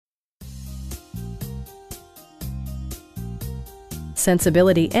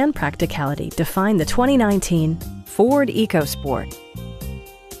Sensibility and practicality define the 2019 Ford EcoSport.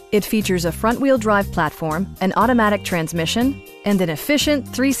 It features a front-wheel drive platform, an automatic transmission, and an efficient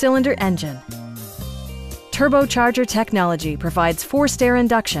 3-cylinder engine. Turbocharger technology provides forced air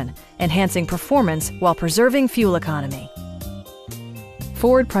induction, enhancing performance while preserving fuel economy.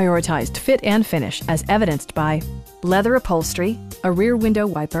 Ford prioritized fit and finish as evidenced by leather upholstery, a rear window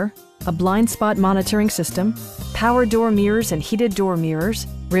wiper, a blind spot monitoring system, power door mirrors and heated door mirrors,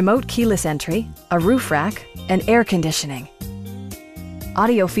 remote keyless entry, a roof rack, and air conditioning.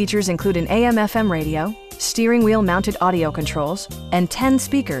 Audio features include an AM/FM radio, steering wheel mounted audio controls, and 10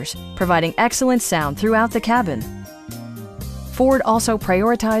 speakers, providing excellent sound throughout the cabin. Ford also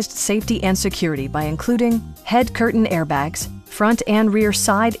prioritized safety and security by including head curtain airbags, front and rear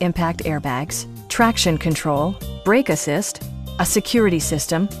side impact airbags, traction control, brake assist, a security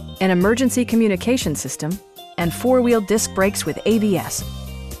system, an emergency communication system, and 4-wheel disc brakes with ABS.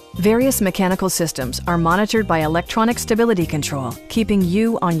 Various mechanical systems are monitored by electronic stability control, keeping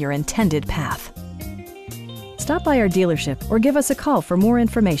you on your intended path. Stop by our dealership or give us a call for more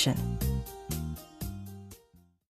information.